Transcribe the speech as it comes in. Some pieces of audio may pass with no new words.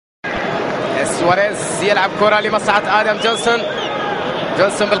سواريز يلعب كرة لمصلحة آدم جونسون.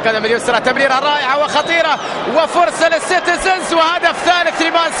 جونسون بالقدم اليسرى، تمريرة رائعة وخطيرة وفرصة للسيتيزنز، وهدف ثالث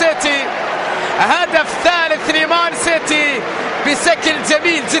لمان سيتي. هدف ثالث لمان سيتي بشكل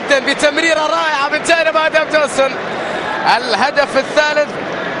جميل جدا بتمريرة رائعة من جانب آدم جونسون. الهدف الثالث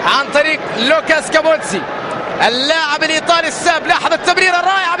عن طريق لوكا سكابوتزي اللاعب الإيطالي الساب. لاحظ التمريرة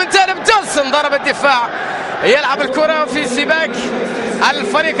الرائعة من جانب جونسون، ضرب الدفاع، يلعب الكرة في سباق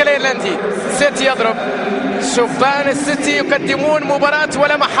الفريق الأيرلندي. سيتي يضرب. شبان السيتي يقدمون مباراة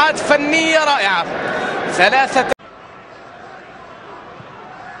ولمحات فنية رائعة.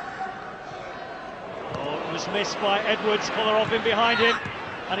 Was missed by Edwards, Kolarov in behind him,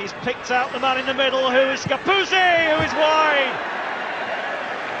 and he's picked out the man in the middle, who is Scapuzzi, who is wide.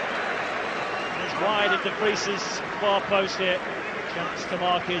 He's wide at De Vries's far post here. Chance to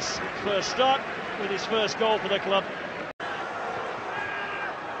mark his first start with his first goal for the club.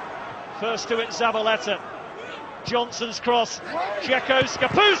 First to it, Zabaleta. Johnson's cross. Dzeko,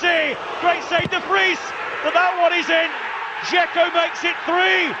 Scapuzzi, great save De Vries, but that one is in. Dzeko makes it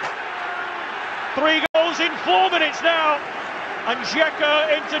 3. 3 goals in 4 minutes now, and Dzeko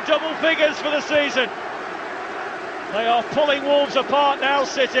into double figures for the season. They are pulling Wolves apart now,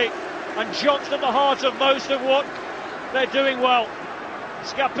 City, and Johnson at the heart of most of what they're doing well.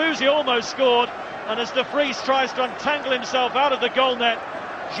 Scapuzzi almost scored, and as De Vries tries to untangle himself out of the goal net,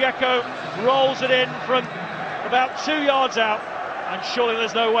 Dzeko rolls it in from about 2 yards out, and surely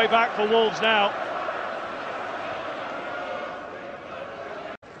there's no way back for Wolves now.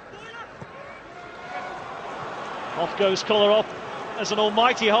 Off goes Kolarov. There's an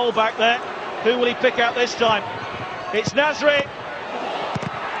almighty hole back there. Who will he pick out this time? It's Nasri.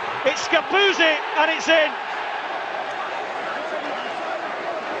 It's Scapuzzi, and it's in.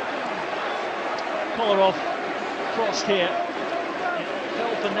 Kolarov crossed here. It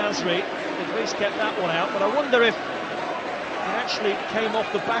fell for Nasri. De Vries kept that one out, but I wonder if it actually came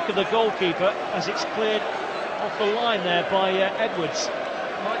off the back of the goalkeeper as it's cleared off the line there by Edwards.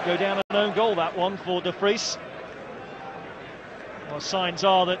 Might go down an own goal, that one, for De Vries. Well, signs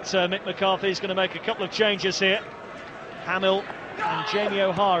are that Mick McCarthy is going to make a couple of changes here. Hamill and Jamie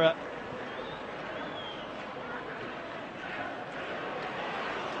O'Hara.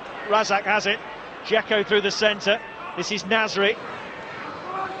 Razak has it. Dzeko through the centre. This is Nasri,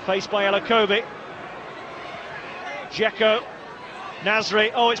 faced by Elakobi. Dzeko,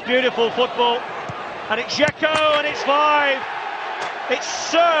 Nasri. Oh, it's beautiful football. And it's Dzeko, and it's 5. It's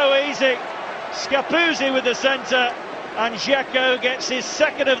so easy. Scapuzzi with the centre, and Dzeko gets his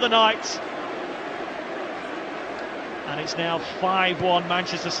second of the night. And it's now 5-1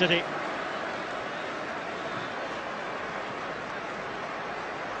 Manchester City.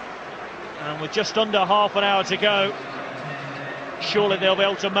 And with just under half an hour to go, surely they'll be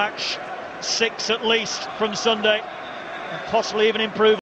able to match 6 at least from Sunday, and possibly even improve.